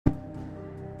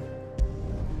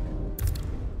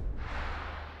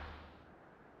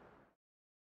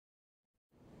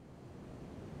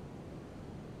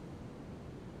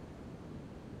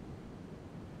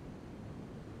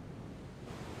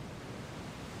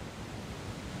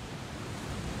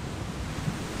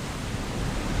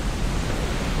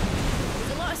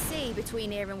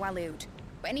between here and Waloed,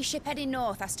 but any ship heading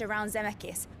north has to round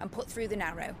Zemeckis and put through the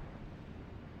Narrow.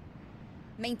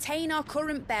 Maintain our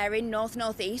current bearing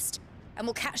north-northeast, and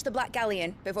we'll catch the Black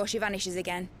Galleon before she vanishes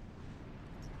again.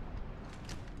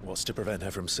 What's to prevent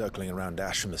her from circling around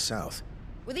Ash from the south?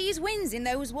 With these winds in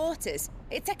those waters,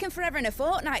 it'd take 'em forever and a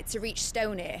fortnight to reach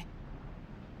Stonehenge.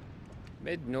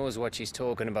 Mid knows what she's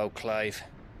talking about, Clive.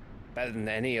 Better than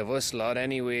any of us lot,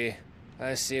 anyway.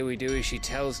 I say we do as she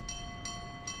tells.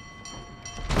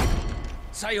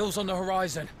 Sails on the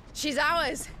horizon. She's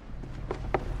ours.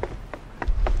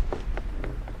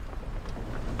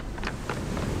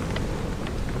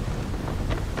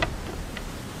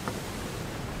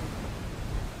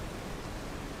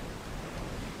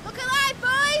 Look alive,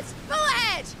 boys! Full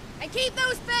ahead! And keep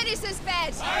those furnaces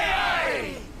fed! Aye,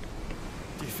 aye!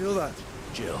 Do you feel that,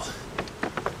 Jill?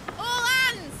 All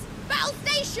hands! Battle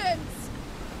stations!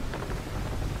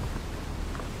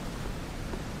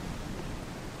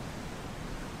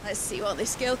 Let's see what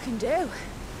this girl can do.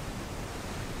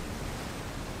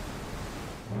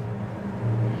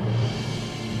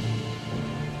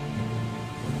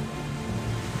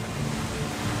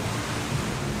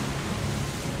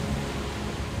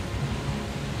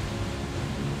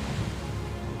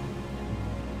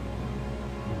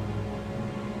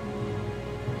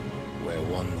 Where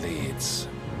one leads,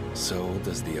 so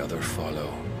does the other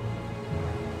follow.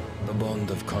 The bond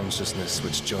of consciousness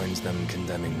which joins them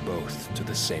condemning both to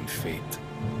the same fate.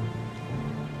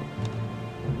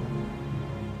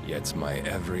 Yet my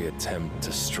every attempt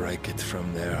to strike it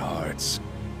from their hearts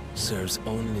serves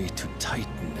only to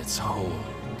tighten its hold.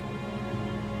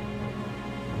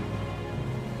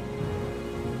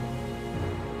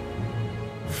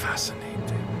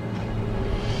 Fascinating.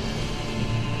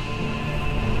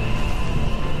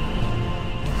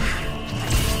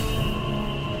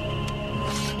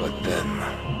 But then,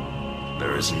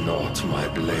 there is naught my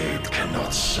blade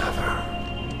cannot sever.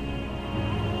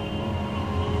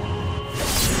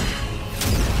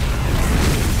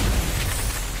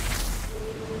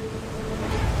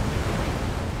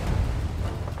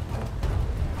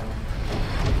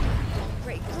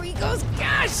 Great Grigor's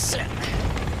gosh!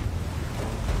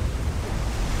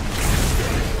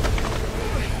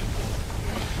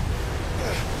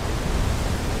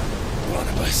 One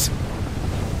of us.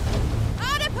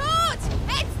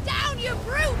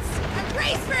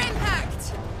 Brace for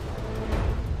impact!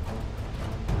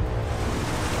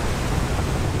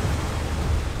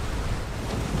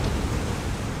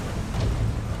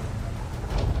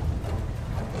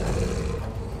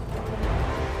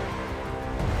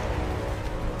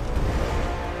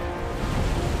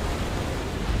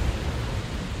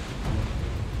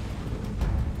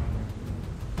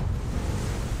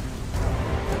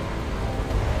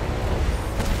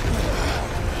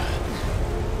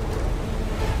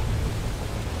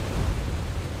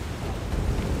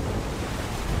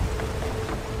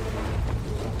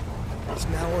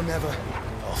 Now or never.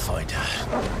 I'll find her.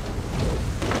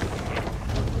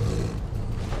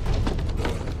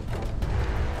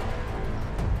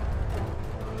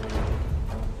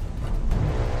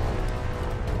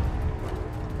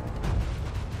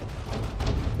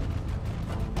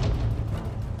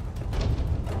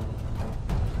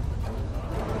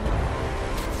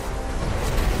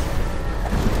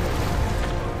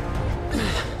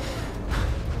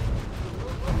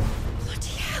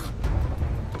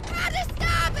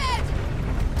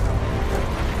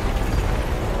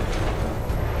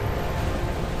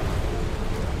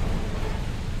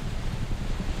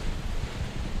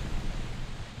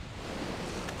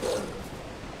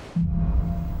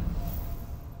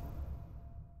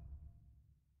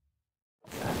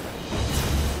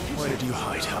 Where did you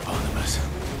hide, Hippolymus?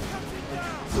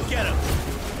 Get him!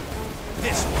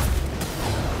 This one!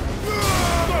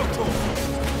 Go to him!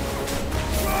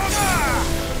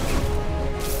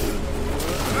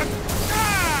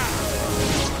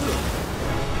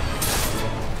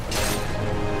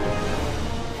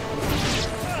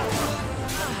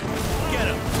 Get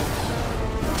him!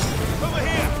 Over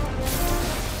here!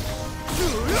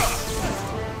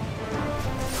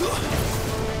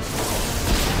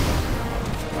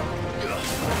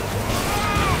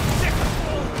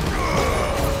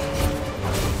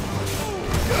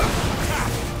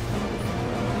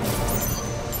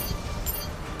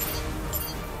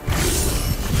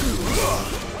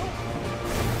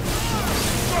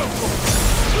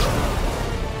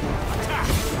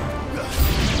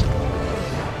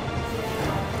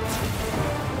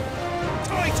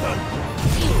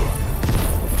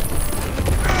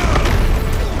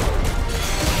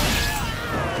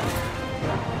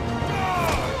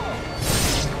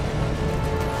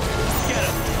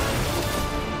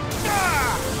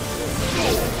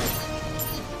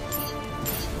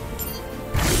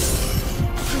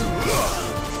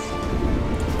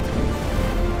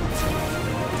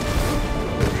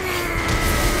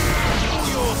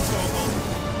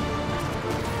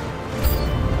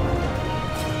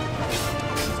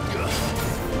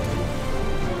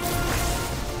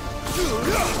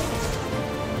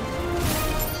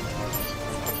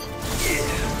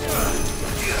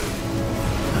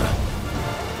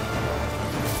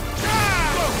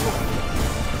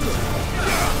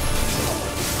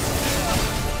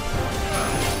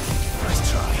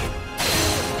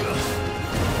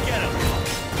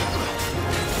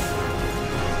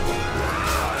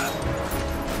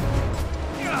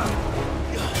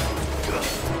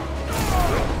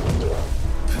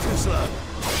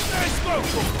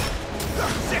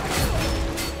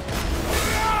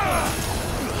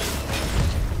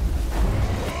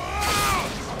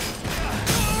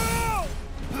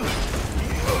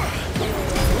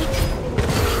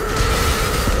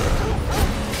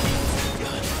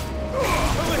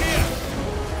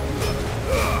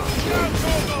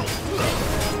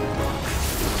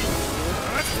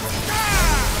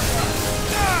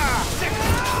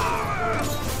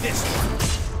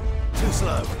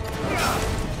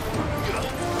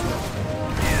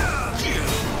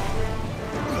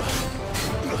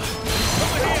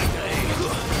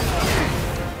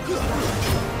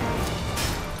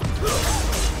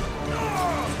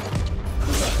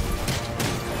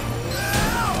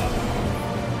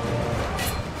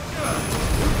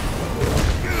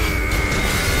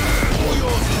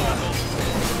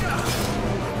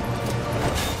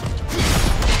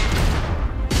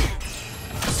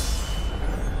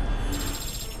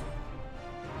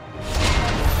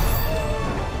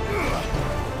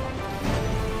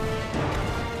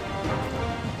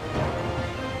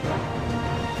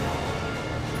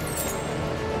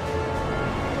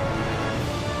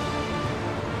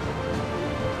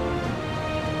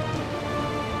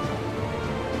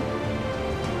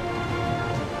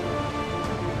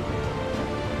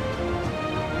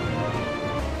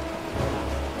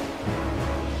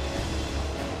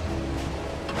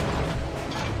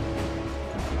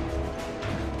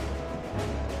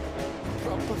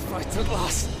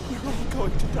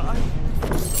 Die?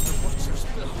 What's your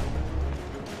spell?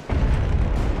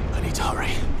 I need to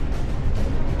hurry.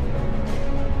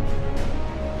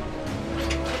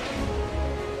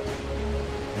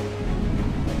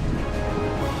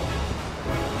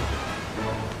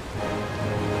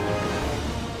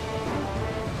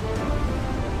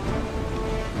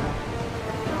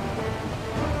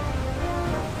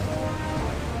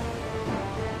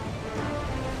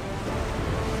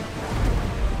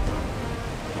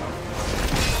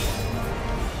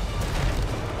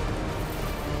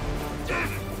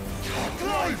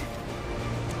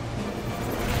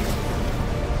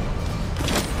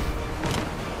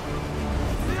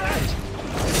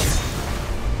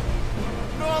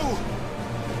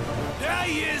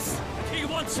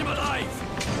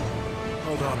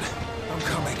 Hold on. I'm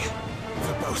coming.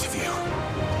 For both of you.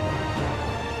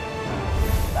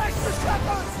 Extra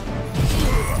shackles!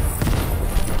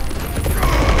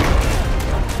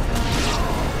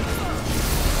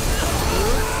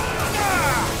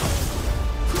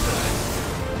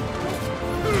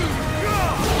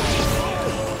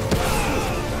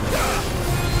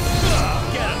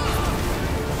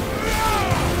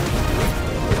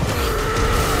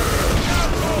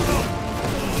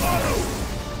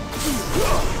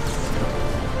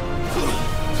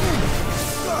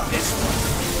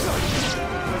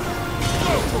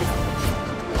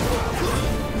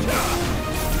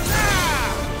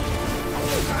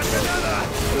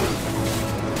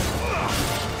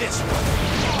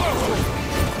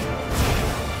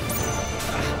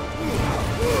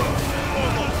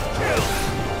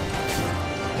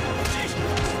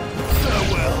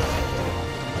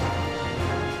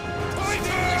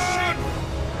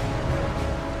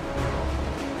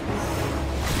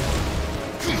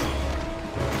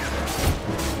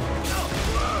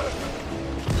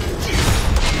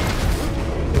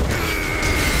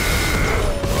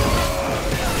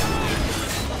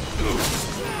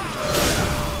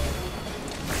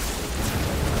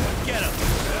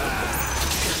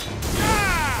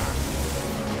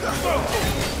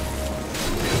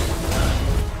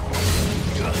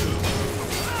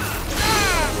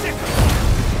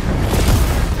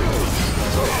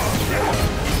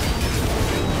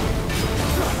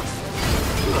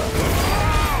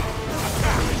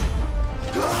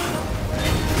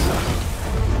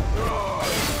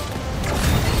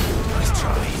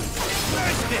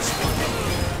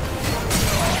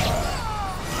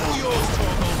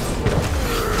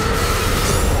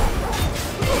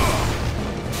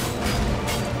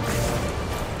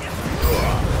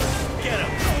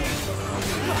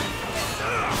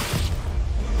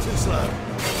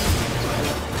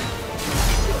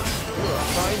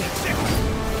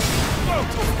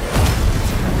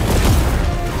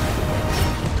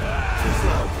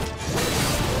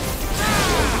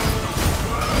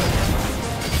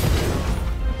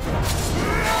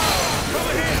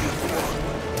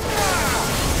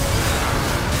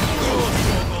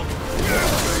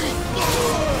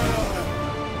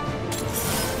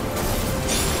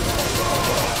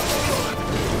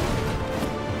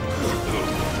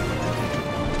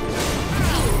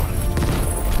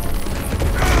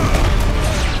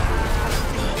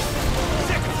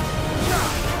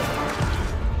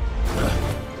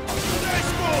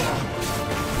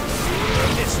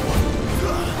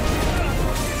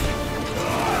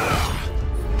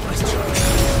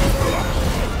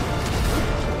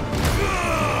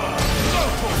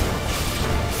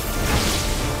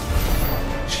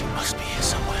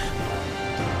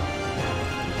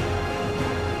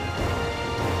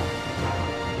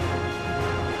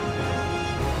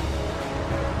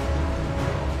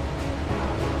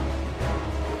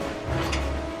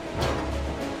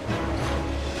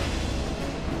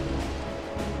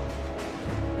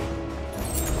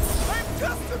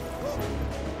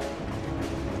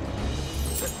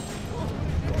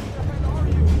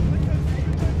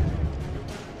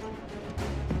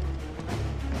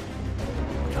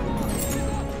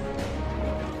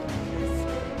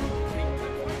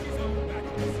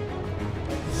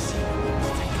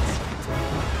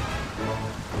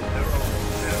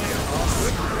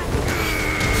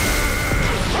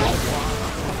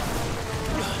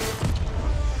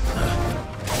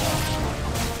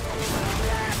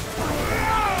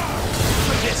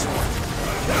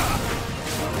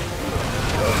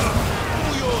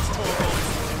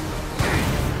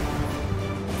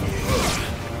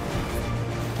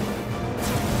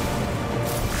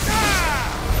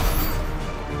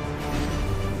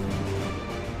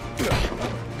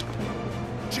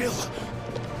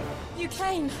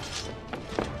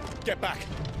 Get back!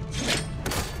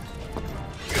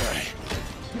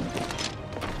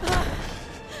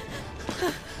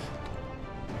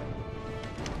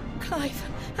 Clive,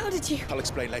 how did you... I'll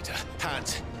explain later.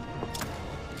 Hands.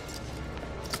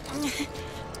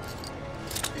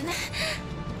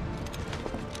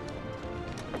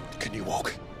 Can you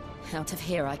walk? Out of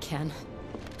here I can.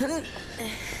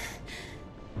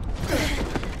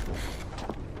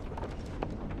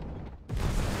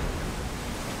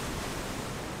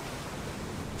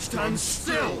 Stand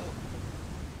still!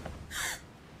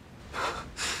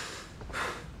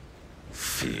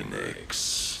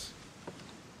 Phoenix.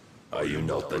 Are you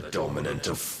not the dominant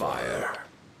of fire?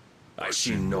 I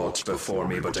see naught before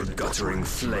me but a guttering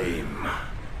flame.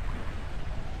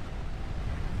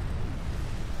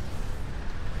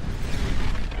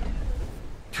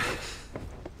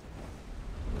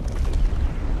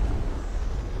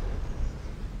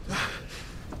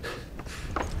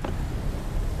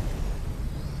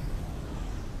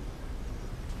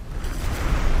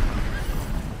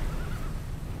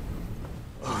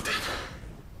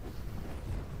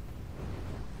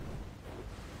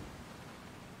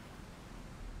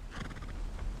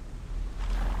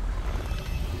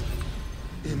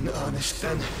 In earnest,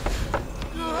 then.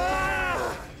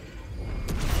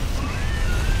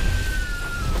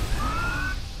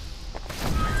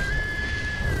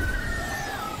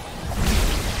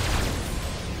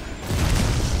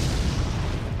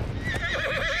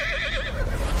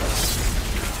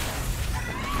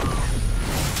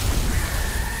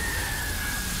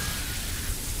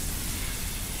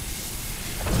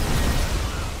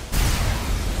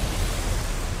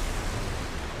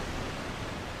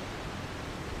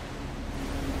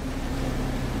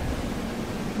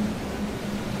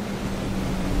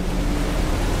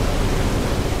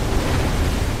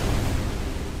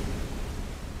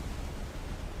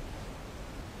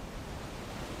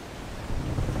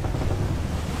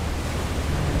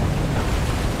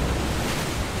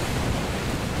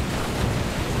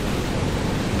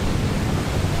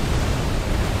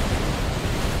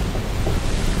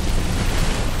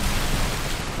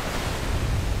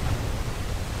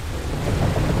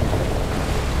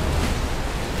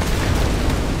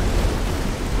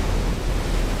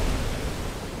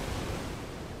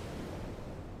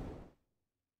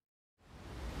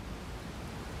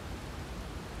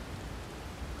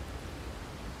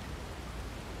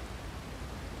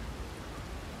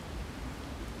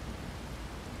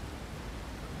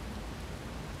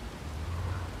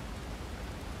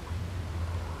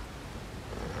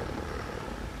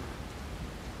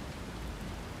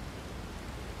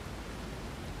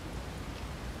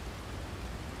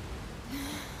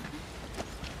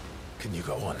 Can you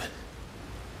go on?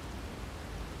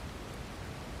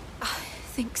 I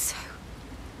think so.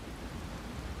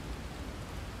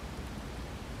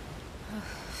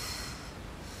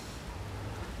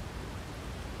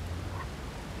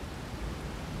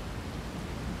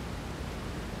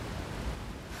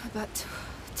 But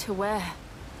to where?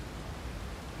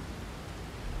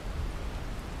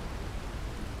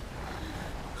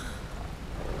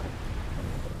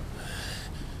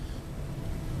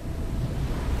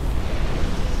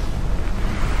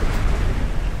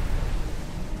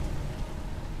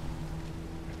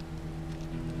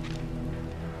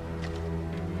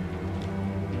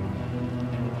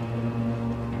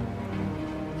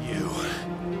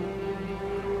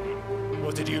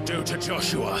 What did you do to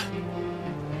Joshua?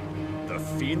 The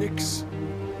Phoenix?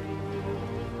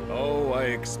 Oh, I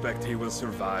expect he will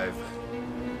survive.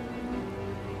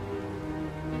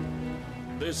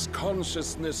 This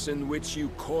consciousness in which you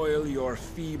coil your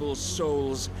feeble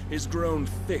souls is grown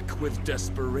thick with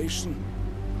desperation.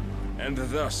 And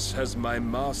thus has my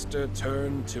master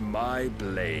turned to my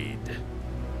blade.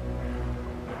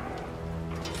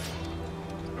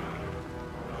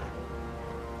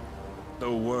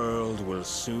 The world will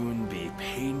soon be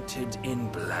painted in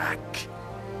black.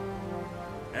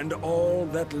 And all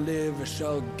that live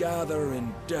shall gather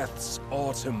in death's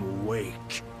autumn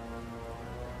wake.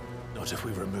 Not if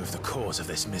we remove the cause of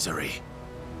this misery.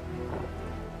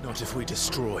 Not if we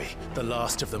destroy the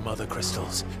last of the Mother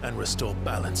Crystals and restore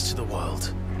balance to the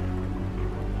world.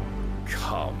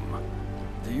 Come.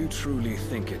 Do you truly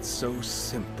think it's so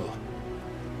simple?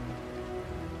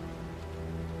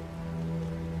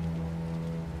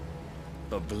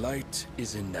 The Blight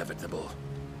is inevitable.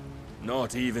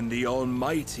 Not even the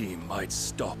Almighty might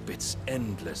stop its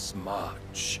endless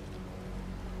march.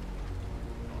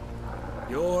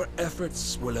 Your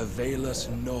efforts will avail us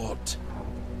naught.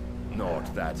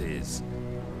 Naught, that is,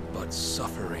 but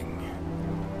suffering.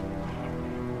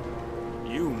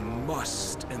 You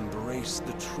must embrace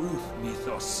the truth,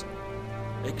 Mythos.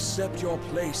 Accept your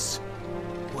place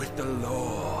with the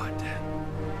Lord.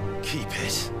 Keep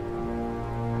it.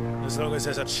 As long as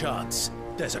there's a chance,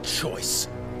 there's a choice.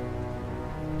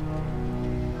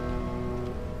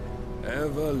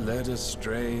 ever led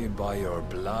astray by your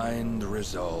blind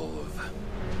resolve.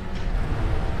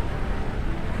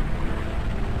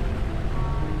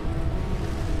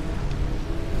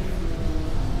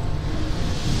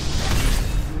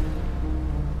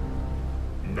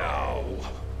 Now,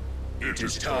 it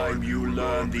is time you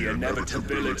learn the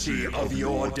inevitability of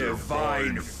your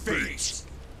divine fate,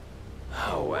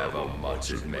 however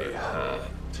much it may hurt.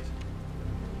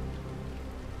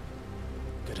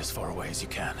 Get as far away as you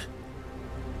can.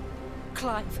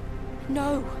 Clive,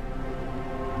 no.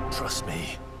 Trust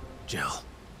me, Jill.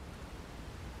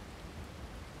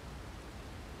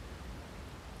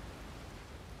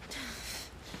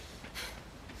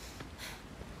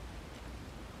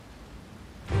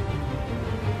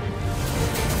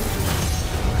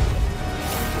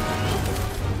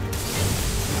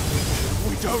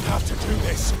 We don't have to do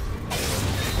this.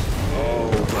 Oh,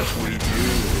 but we do.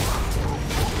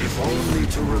 If only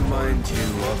to remind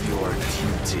you of your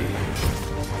duty.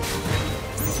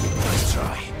 Nice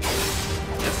try.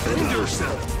 Defend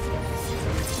yourself!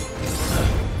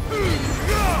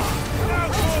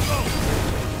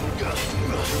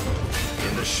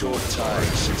 In the short time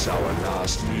since our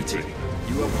last meeting,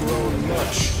 you have grown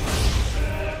much.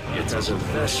 Yet as a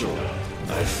vessel,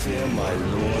 I fear my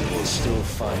lord will still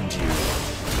find you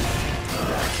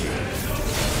lacking.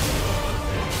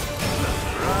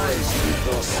 Rise,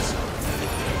 Mythos.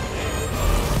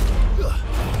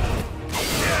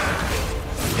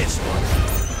 This one.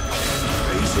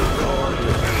 Raise your guard.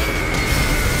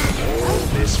 All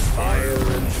this fire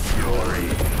and fury.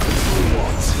 For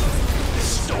what?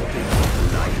 Stopping the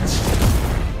light.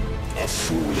 A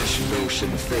foolish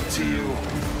notion fed to you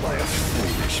by a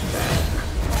foolish man.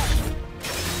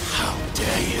 How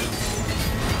dare you?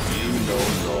 You know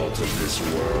naught of this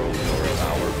world or of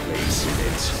our place in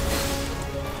it.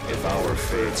 If our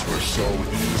fates were so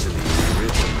easily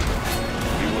rewritten,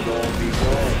 we would all be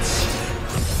gods.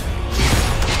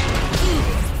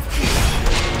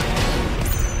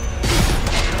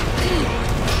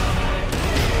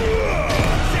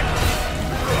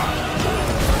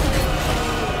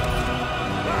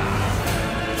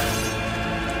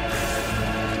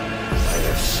 I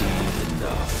have seen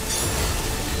enough.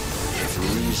 If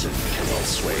reason cannot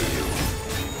sway you,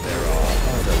 there are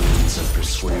other means of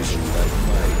persuasion that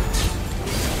might.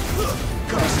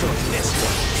 Cast off this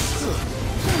one.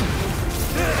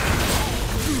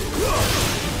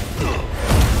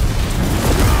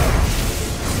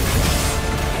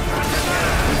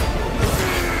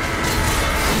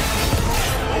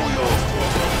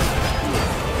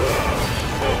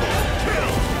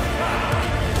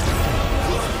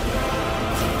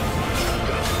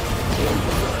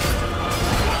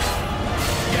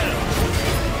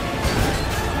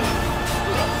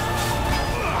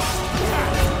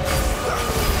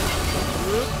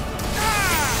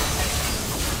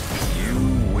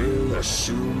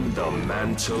 Assume the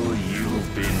mantle you've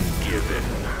been given.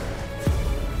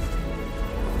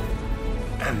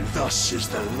 And thus is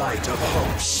the light of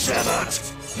hope severed.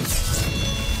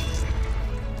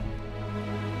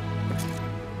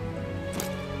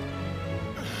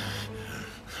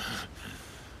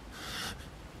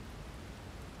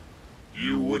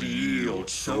 You would yield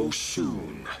so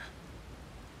soon.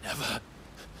 Never.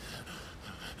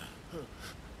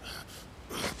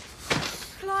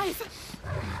 Clive!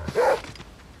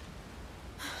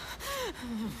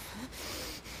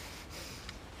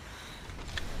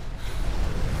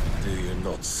 Do you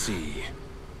not see?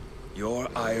 Your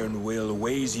iron will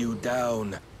weighs you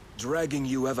down, dragging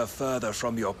you ever further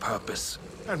from your purpose.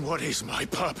 And what is my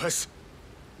purpose?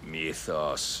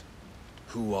 Mythos.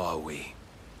 Who are we?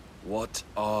 What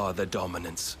are the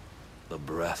dominants? The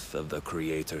breath of the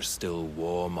Creator still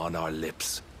warm on our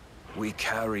lips. We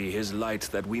carry his light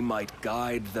that we might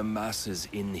guide the masses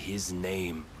in his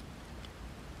name.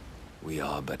 We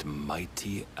are but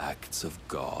mighty acts of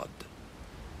God.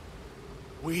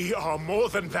 We are more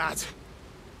than that.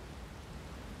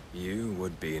 You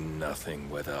would be nothing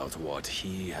without what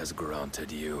he has granted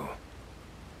you.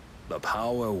 The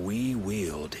power we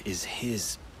wield is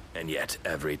his, and yet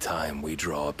every time we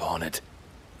draw upon it,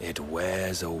 it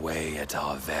wears away at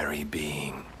our very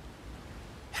being.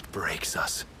 It breaks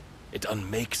us. It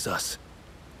unmakes us,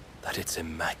 that its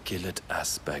immaculate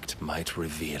aspect might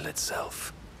reveal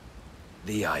itself.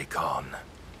 The icon.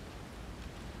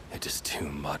 It is too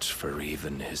much for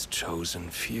even his chosen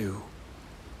few.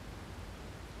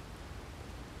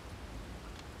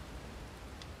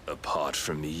 Apart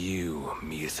from you,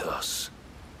 Mythos,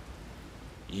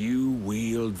 you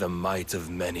wield the might of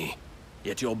many,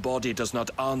 yet your body does not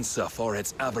answer for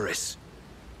its avarice.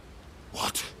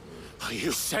 What are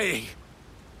you saying?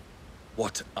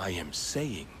 What I am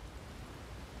saying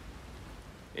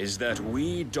is that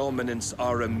we dominants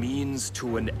are a means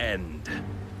to an end.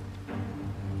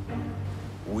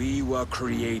 We were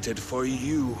created for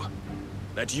you,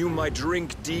 that you might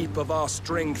drink deep of our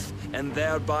strength and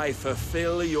thereby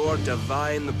fulfill your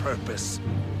divine purpose.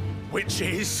 Which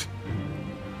is?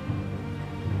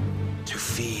 To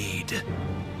feed.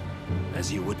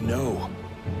 As you would know,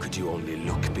 could you only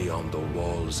look beyond the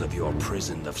walls of your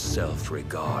prison of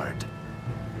self-regard.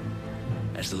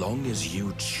 As long as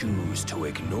you choose to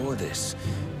ignore this,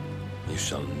 you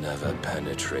shall never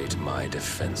penetrate my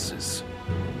defenses.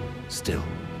 Still,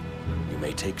 you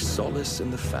may take solace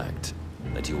in the fact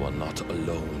that you are not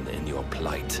alone in your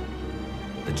plight.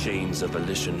 The chains of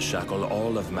volition shackle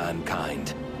all of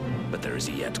mankind, but there is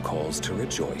yet cause to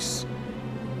rejoice.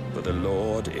 For the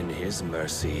Lord, in his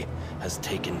mercy, has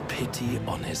taken pity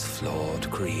on his flawed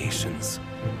creations,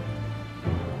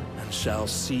 and shall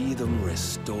see them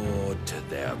restored to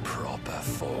their proper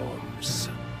forms.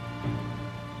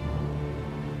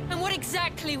 And what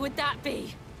exactly would that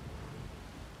be?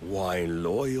 Why,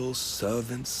 loyal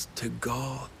servants to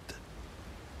God.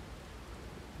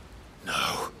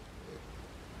 No.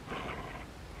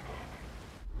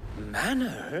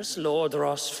 Manners, Lord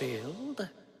Rossfield?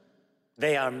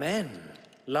 They are men,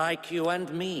 like you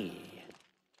and me.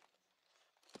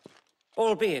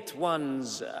 Albeit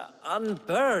ones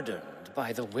unburdened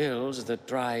by the wills that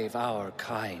drive our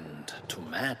kind to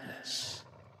madness.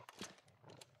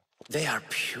 They are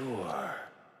pure.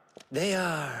 They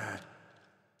are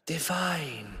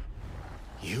divine.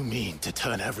 You mean to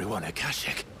turn everyone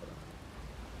Akashic?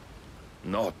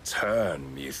 Not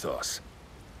turn, Mythos.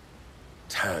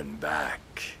 Turn back.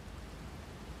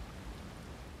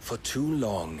 For too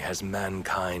long has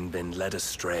mankind been led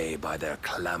astray by their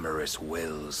clamorous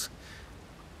wills.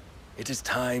 It is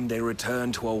time they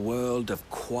return to a world of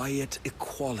quiet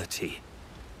equality,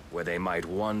 where they might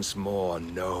once more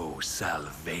know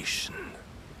salvation.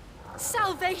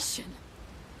 Salvation!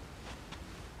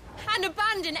 And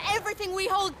abandon everything we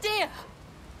hold dear!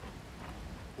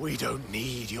 We don't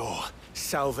need your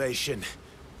salvation.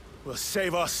 We'll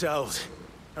save ourselves,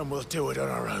 and we'll do it on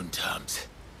our own terms.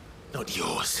 Not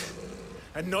yours.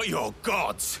 And not your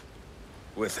gods!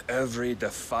 With every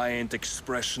defiant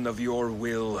expression of your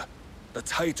will, the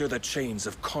tighter the chains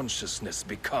of consciousness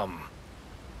become.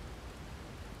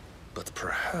 But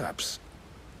perhaps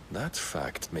that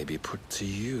fact may be put to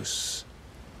use.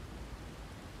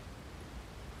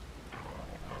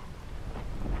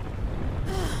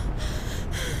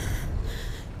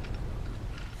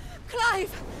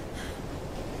 Clive!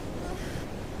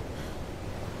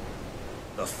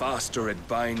 The faster it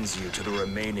binds you to the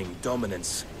remaining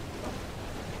dominance,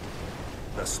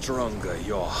 the stronger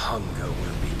your hunger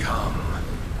will become.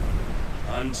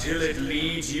 Until it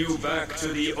leads you back to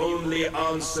the only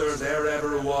answer there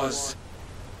ever was.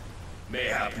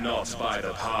 Mayhap not by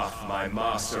the path my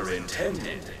master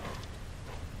intended,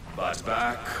 but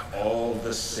back all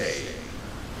the same.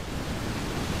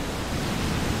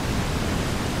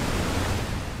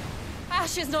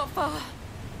 Ash is not far.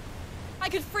 I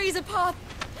could freeze a path.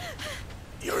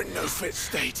 You're in no fit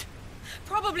state.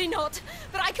 Probably not,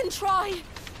 but I can try.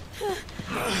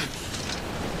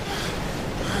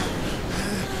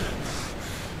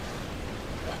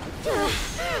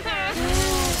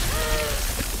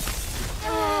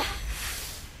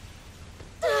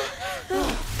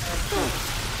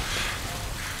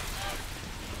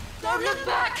 Don't look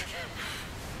back!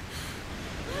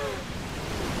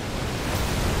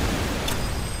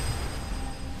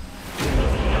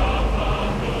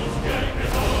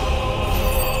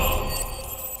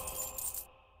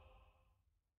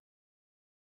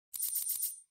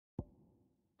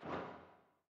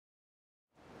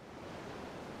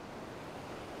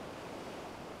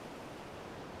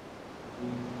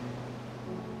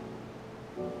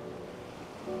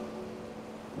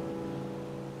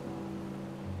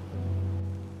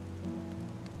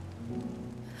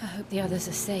 I hope the others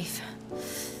are safe.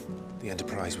 The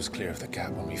Enterprise was clear of the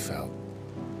gap when we fell.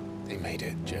 They made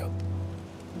it, Jill.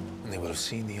 And they will have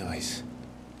seen the ice,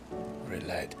 where it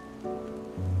led.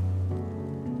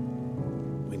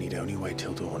 We need only wait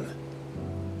till dawn.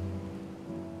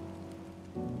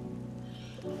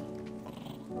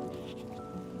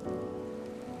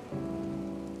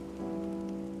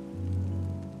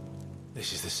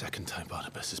 This is the second time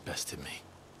Barnabas has bested me.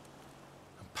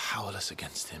 I'm powerless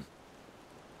against him.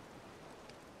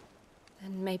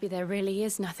 And maybe there really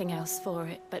is nothing else for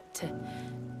it but to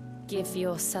give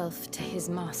yourself to his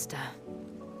master.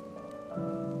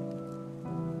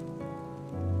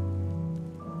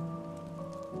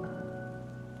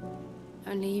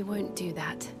 Only you won't do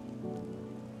that.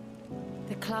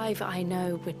 The Clive I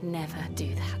know would never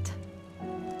do that.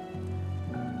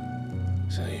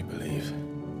 So you believe?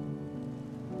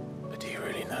 But do you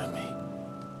really know me?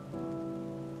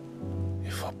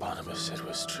 If what Barnabas said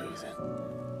was true, then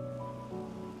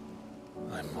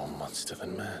I'm more monster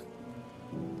than man.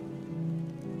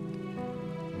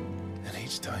 And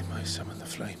each time I summon the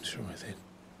flames from within,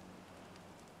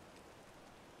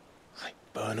 I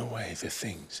burn away the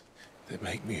things that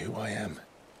make me who I am.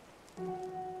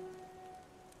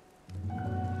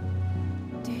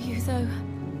 Do you, though?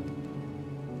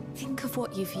 Think of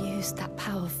what you've used that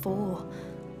power for,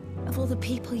 of all the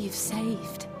people you've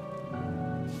saved.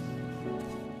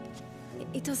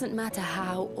 It doesn't matter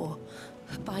how or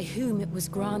by whom it was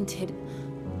granted,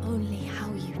 only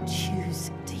how you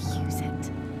choose to use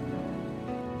it.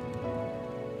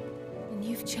 And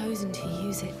you've chosen to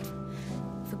use it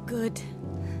for good,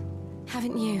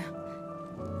 haven't you?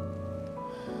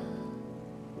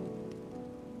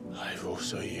 I've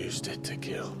also used it to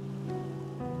kill.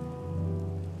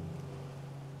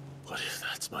 What if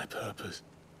that's my purpose?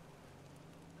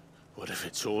 What if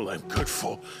it's all I'm good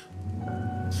for?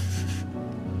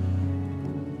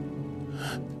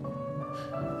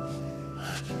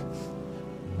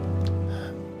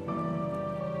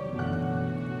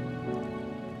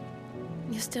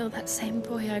 You're still that same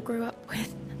boy I grew up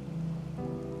with.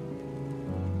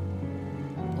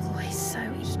 Always so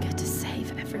eager to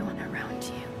save everyone around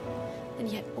you, and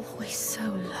yet always so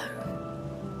low.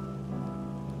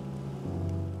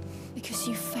 Because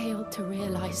you failed to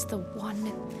realize the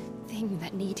one thing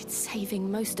that needed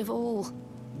saving most of all.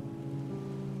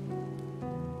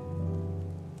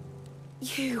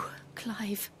 You,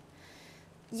 Clive.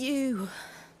 You.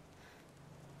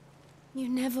 You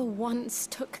never once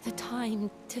took the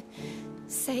time to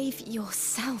save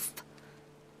yourself.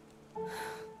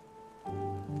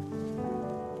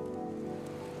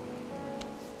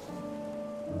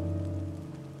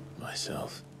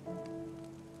 Myself?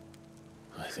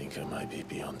 I think I might be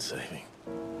beyond saving.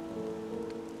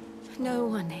 No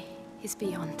one is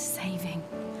beyond saving,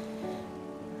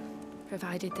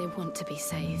 provided they want to be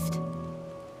saved.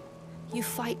 You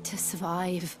fight to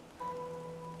survive.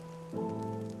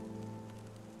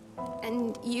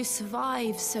 And you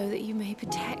survive so that you may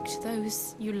protect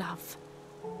those you love.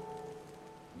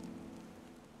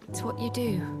 It's what you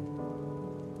do.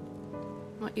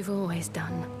 What you've always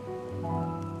done.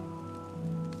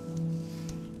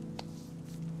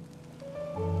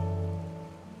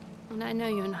 And I know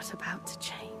you're not about to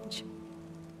change.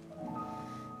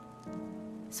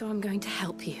 So I'm going to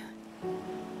help you.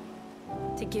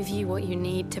 To give you what you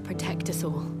need to protect us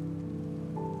all.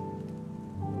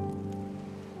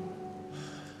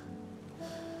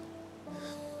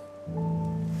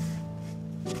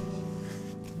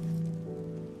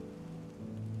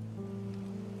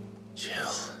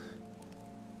 Jill.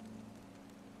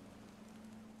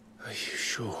 Are you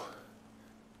sure?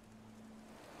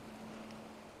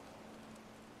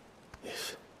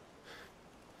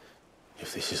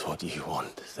 If this is what you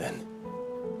want, then...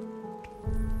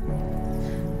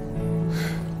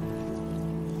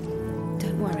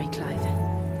 Don't worry, Clive.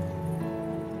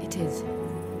 It is.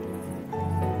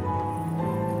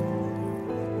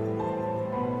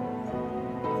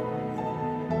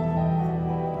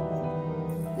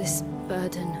 This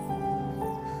burden,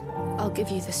 I'll give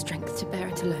you the strength to bear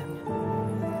it alone.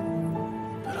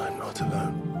 But I'm not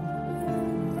alone.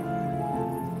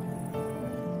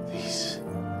 These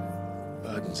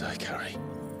burdens I carry,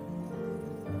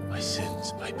 my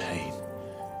sins, my pain,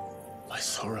 my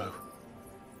sorrow,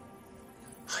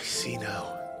 I see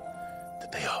now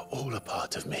that they are all a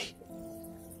part of me.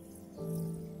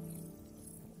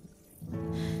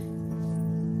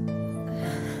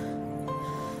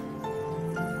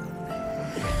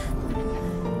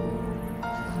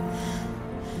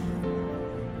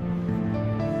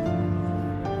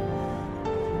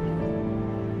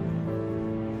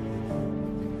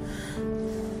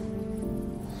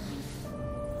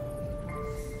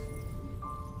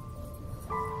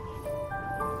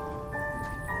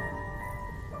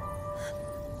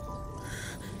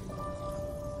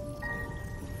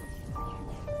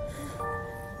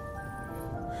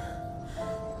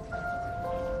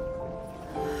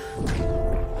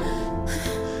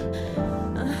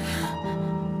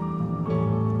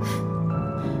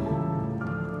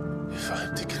 If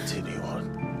I'm to continue on,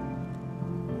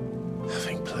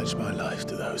 having pledged my life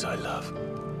to those I love,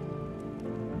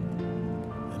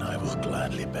 then I will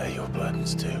gladly bear your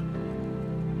burdens too,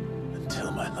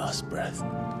 until my last breath.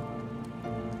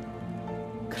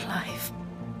 Clive.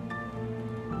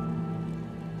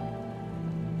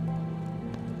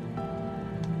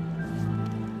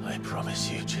 I promise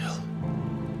you, Jill.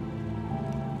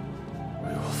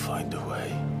 find a way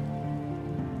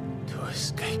to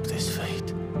escape this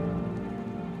fate.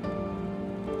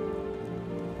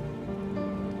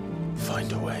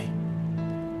 Find a way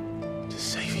to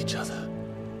save each other.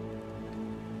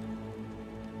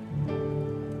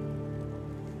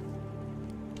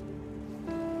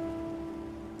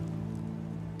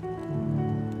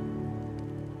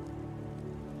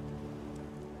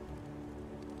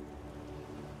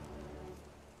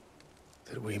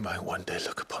 That we might one day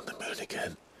look upon the moon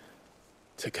again,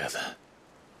 together.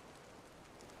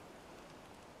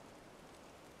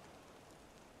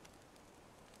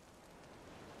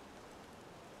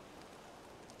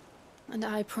 And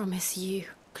I promise you,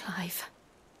 Clive,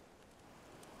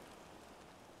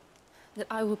 that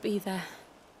I will be there,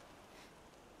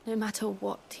 no matter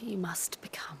what you must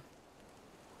become.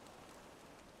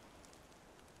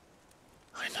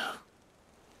 I know.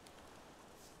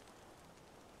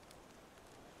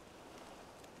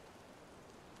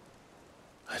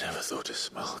 I never thought a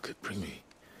smile could bring me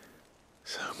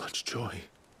so much joy.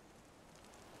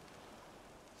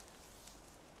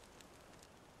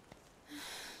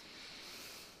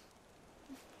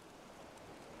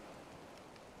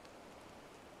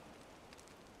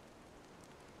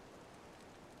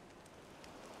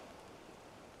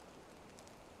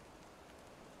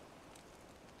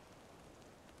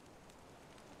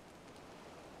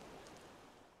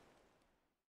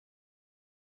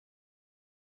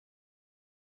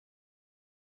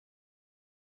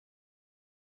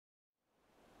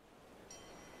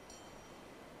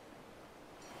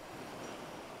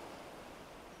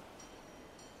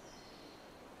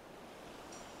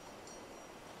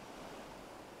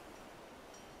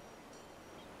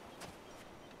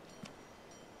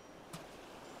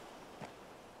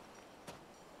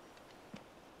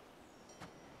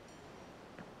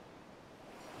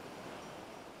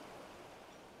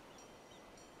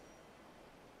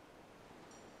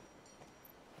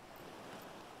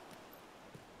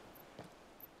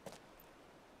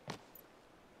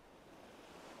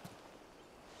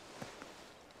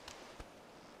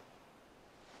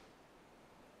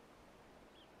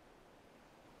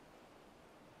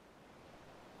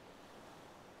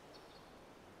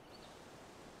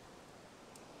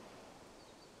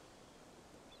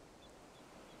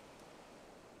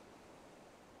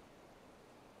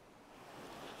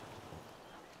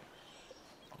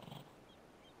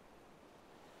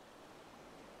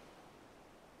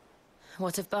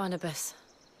 What of Barnabas?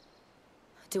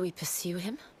 Do we pursue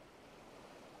him?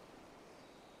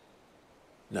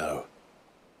 No.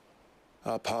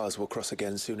 Our paths will cross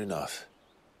again soon enough.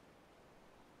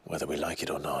 Whether we like it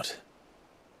or not.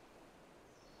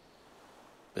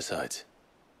 Besides,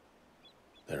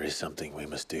 there is something we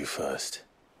must do first.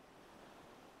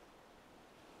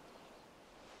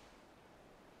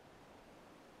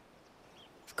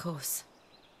 Of course.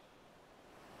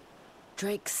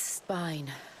 Drake's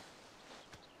spine.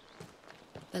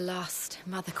 The last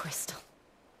Mother Crystal.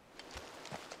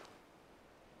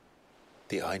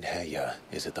 The Einherjar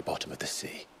is at the bottom of the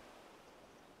sea.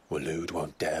 Waloed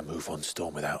won't dare move on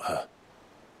Storm without her.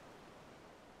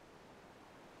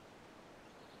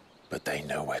 But they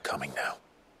know we're coming now.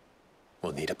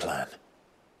 We'll need a plan.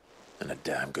 And a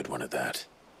damn good one at that.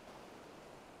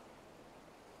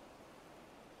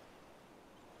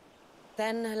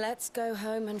 Then let's go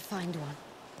home and find one.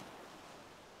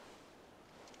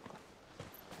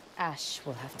 Ash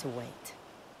will have to wait.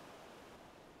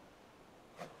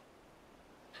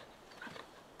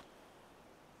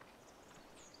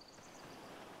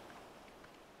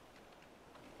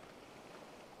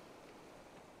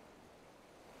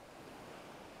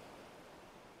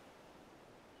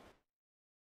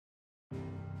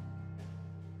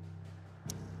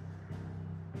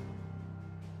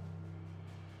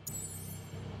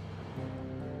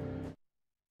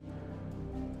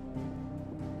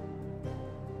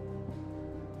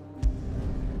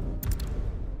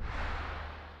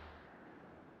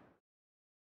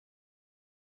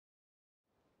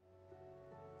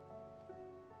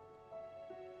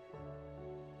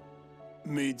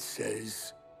 Mid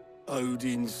says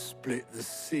Odin split the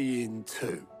sea in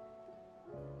two.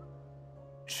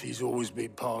 She's always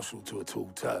been partial to a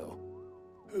tall tale.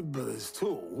 But there's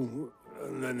tall,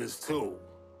 and then there's tall.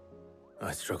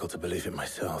 I struggle to believe it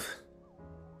myself.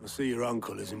 I see your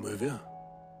uncle isn't with you.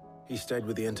 He stayed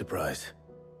with the Enterprise.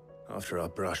 After our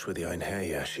brush with the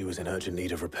Einherjar, she was in urgent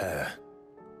need of repair.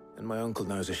 And my uncle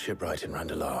knows a shipwright in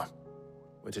Randalar.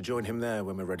 We're to join him there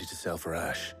when we're ready to sail for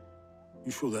Ash.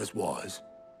 You sure that's wise?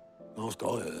 Last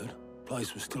I heard, the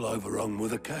place was still overrun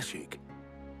with Akashic.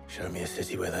 Show me a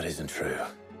city where that isn't true.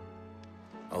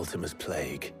 Ultima's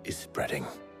plague is spreading.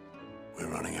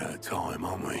 We're running out of time,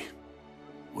 aren't we?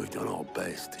 We've done our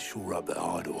best to shore up that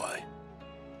hideaway.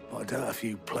 But I doubt a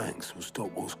few planks will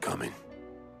stop what's coming.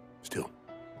 Still,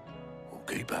 we'll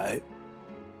keep at it.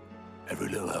 Every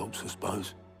little helps, I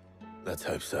suppose. Let's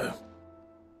hope so.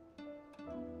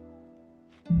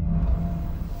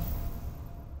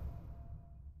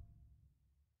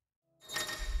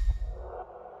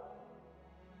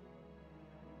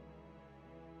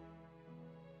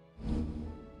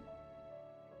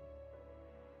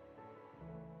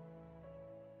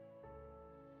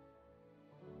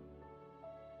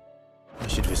 I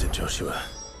should visit Joshua,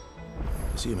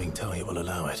 assuming Talia will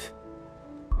allow it.